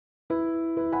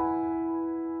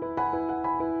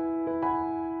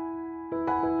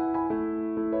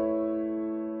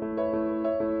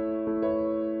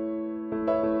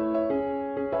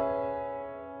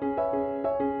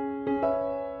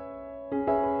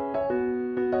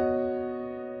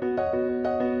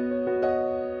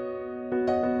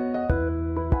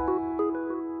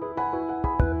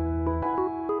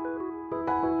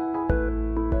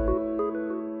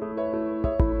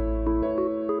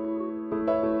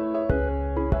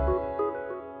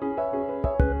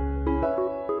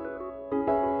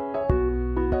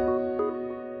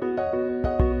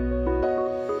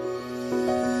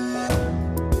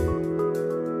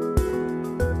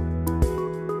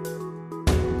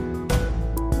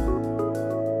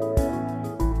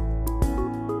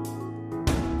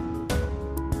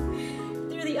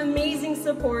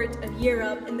Support of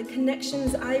Europe and the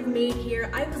connections I've made here,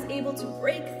 I was able to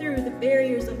break through the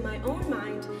barriers of my own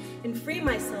mind and free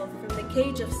myself from the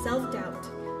cage of self-doubt.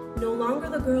 No longer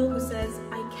the girl who says,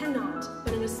 I cannot,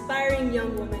 but an aspiring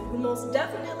young woman who most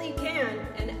definitely can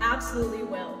and absolutely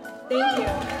will. Thank you.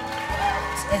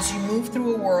 As you move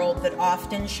through a world that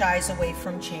often shies away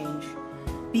from change,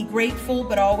 be grateful,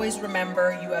 but always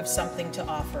remember you have something to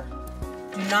offer.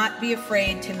 Do not be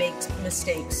afraid to make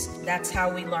mistakes. That's how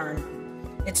we learn.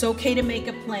 It's okay to make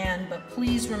a plan, but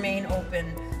please remain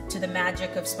open to the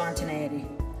magic of spontaneity.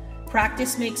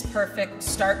 Practice makes perfect.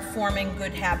 Start forming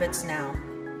good habits now.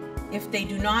 If they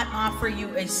do not offer you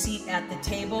a seat at the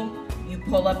table, you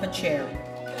pull up a chair.